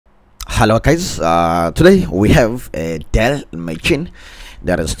Hello guys, today we have a Dell machine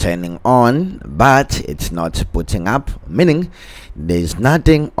that is turning on but it's not putting up, meaning there's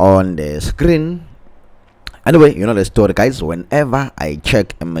nothing on the screen. Anyway, you know the story guys. Whenever I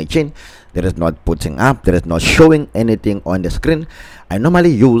check a machine that is not putting up, that is not showing anything on the screen, I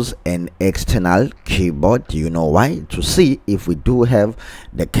normally use an external keyboard. You know why? To see if we do have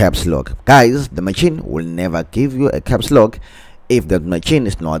the caps lock. Guys, the machine will never give you a caps lock if the machine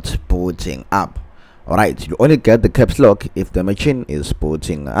is not putting up. Alright, you only get the caps lock if the machine is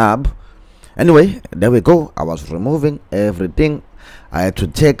putting up. Anyway, there we go. I was removing everything. I had to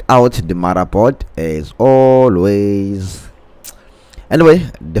take out the motherboard as always. Anyway,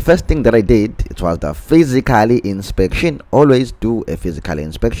 the first thing that I did, it was the physical inspection. Always do a physical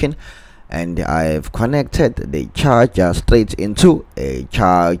inspection. And I've connected the charger straight into a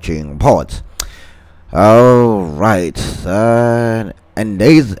charging port. Alright, and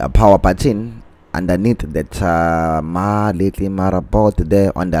there is a power button underneath that little motherboard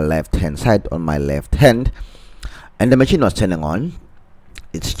there on the left hand side, on my left hand, and the machine was turning on.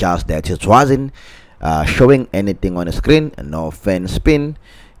 It's just that it wasn't showing anything on the screen, no fan spin,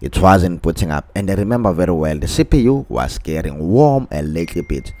 it wasn't putting up. And I remember very well the CPU was getting warm a little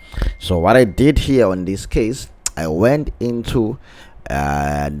bit. So what I did here on this case, I went into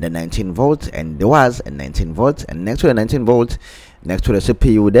the 19 volts, and there was a 19 volts, and next to the 19 volts, next to the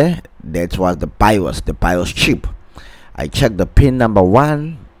CPU there, that was the BIOS chip. I checked the pin number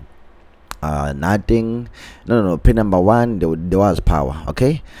 1, nothing. No, pin number 1, there was power.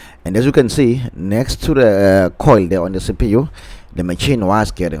 Okay, and as you can see, next to the coil there on the CPU, the machine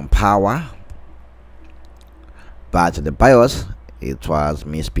was getting power, but the BIOS, it was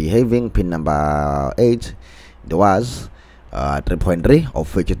misbehaving. Pin number 8, there was 3.3,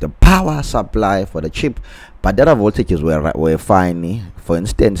 of which is the power supply for the chip, but the other voltages were fine. For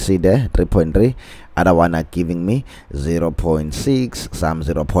instance, see there, 3.3, other one are giving me 0.6, some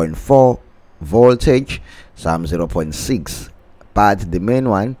 0.4 voltage, some 0.6, but the main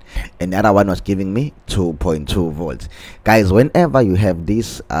one and the other one was giving me 2.2 volts. Guys, whenever you have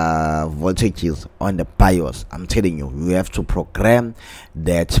these voltages on the BIOS, I'm telling you, you have to program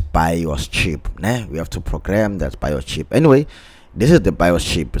that BIOS chip. We have to program that BIOS chip. Anyway, this is the BIOS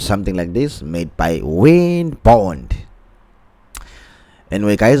chip, something like this, made by Winbond.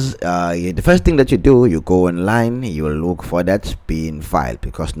 Anyway guys, the first thing that you do, you go online, you will look for that bin file,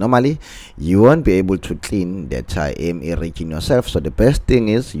 because normally you won't be able to clean that IME region yourself. So the best thing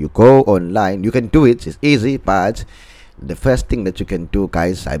is you go online. You can do it, it's easy, but the first thing that you can do,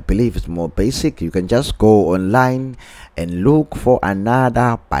 guys, I believe it's more basic. You can just go online and look for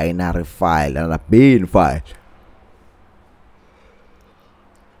another binary file, another bin file.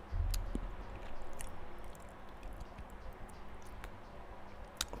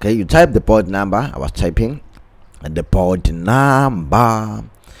 Okay, you type the port number. I was typing the port number,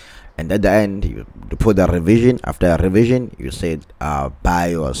 and at the end you put the revision. After a revision, you said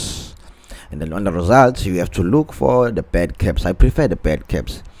BIOS, and then on the results you have to look for the bad caps. I prefer the bad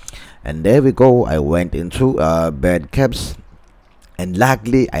caps, and there we go. I went into bad caps, and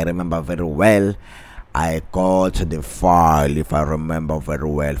luckily I remember very well, I got the file, if I remember very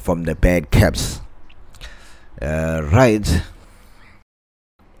well, from the bad caps. Right.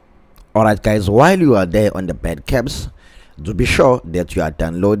 Alright guys, while you are there on the bad caps, to be sure that you are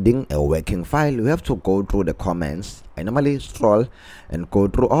downloading a working file, you have to go through the comments. I normally scroll and go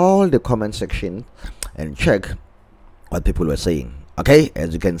through all the comment section and check what people were saying. Okay,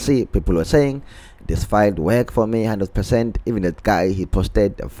 as you can see, people were saying this file work for me 100%. Even that guy, he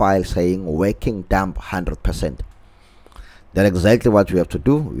posted a file saying working dump 100%. That's exactly what we have to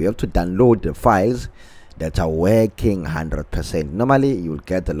do. We have to download the files that are working 100%. Normally you'll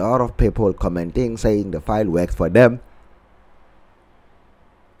get a lot of people commenting saying the file works for them.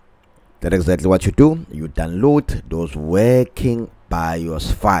 That's exactly what you do. You download those working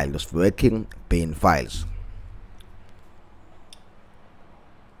BIOS files, those working bin files.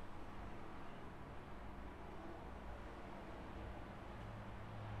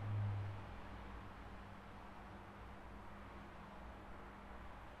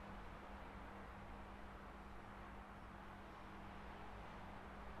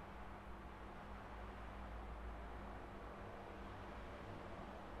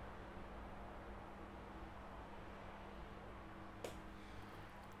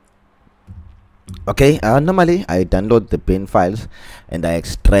 Okay, normally I download the bin files and I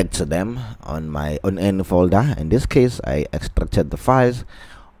extract them on my own any folder. In this case, I extracted the files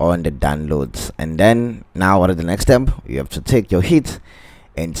on the downloads, and then now what is the next step? You have to take your heat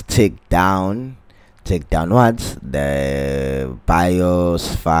and take down take down what? The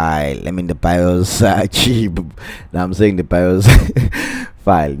BIOS file. I mean the BIOS chip. Now I'm saying the BIOS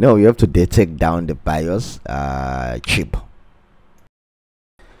file. No, you have to take down the BIOS chip.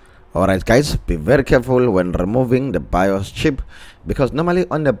 Alright guys, be very careful when removing the BIOS chip, because normally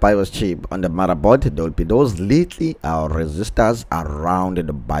on the BIOS chip, on the motherboard, there will be those little resistors around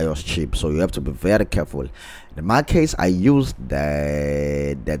the BIOS chip, so you have to be very careful. In my case, I used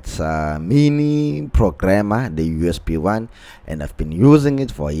that mini programmer, the USB one, and I've been using it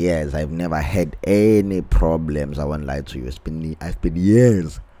for years. I've never had any problems. I won't lie to you. I've been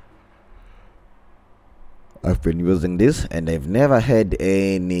years I've been using this and I've never had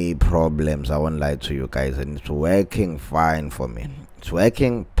any problems. I won't lie to you guys, and it's working fine for me. It's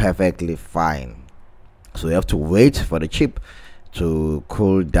working perfectly fine. So you have to wait for the chip to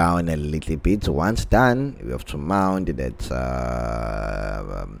cool down a little bit. Once done, you have to mount that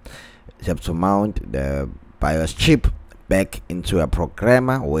you have to mount the BIOS chip back into a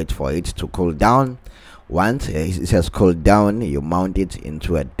programmer, wait for it to cool down. Once it has cooled down, you mount it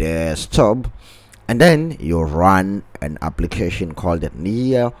into a desktop, and then you run an application called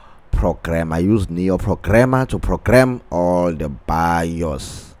Neo Programmer. I use Neo Programmer to program all the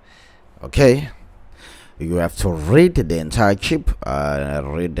BIOS. Okay, you have to read the entire chip.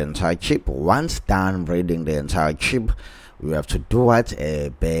 Once done reading the entire chip, you have to do what? A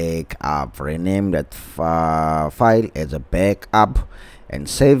backup. Rename that file as a backup and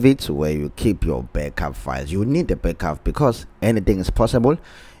save it where you keep your backup files. You need a backup because anything is possible.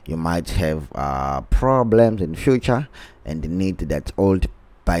 You might have problems in future and need that old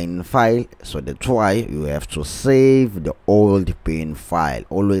bin file, so that's why you have to save the old bin file.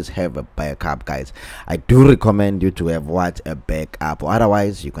 Always have a backup, guys. I do recommend you to have what? A backup,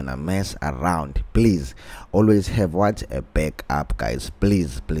 otherwise you're gonna mess around. Please always have what? A backup, guys.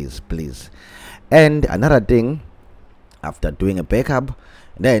 Please. And another thing, after doing a backup,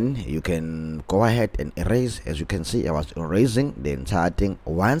 then you can go ahead and erase. As you can see, I was erasing the entire thing.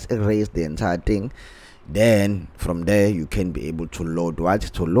 Once erased the entire thing, then from there you can be able to load what?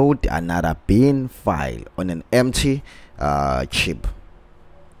 To load another bin file on an empty chip.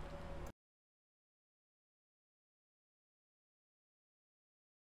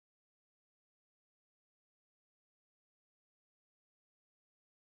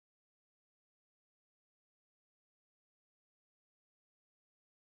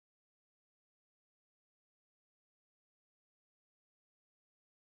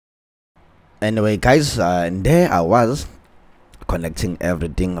 Anyway guys, and there I was connecting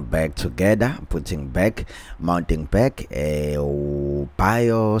everything back together, mounting back a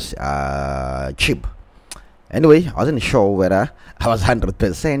BIOS chip. Anyway, I wasn't sure whether I was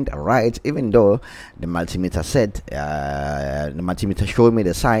 100% right, even though the multimeter showed me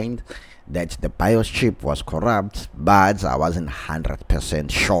the sign that the BIOS chip was corrupt, but I wasn't 100%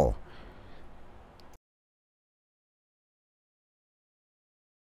 sure.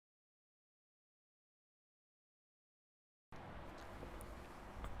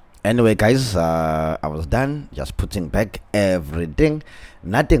 Anyway guys, I was done just putting back everything,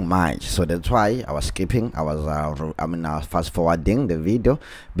 nothing much, so that's why I was skipping. I was fast forwarding the video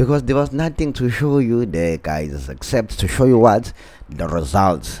because there was nothing to show you there, guys, except to show you what? The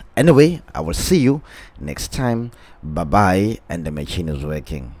results. Anyway, I will see you next time. Bye bye, and the machine is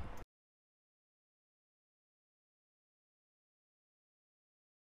working.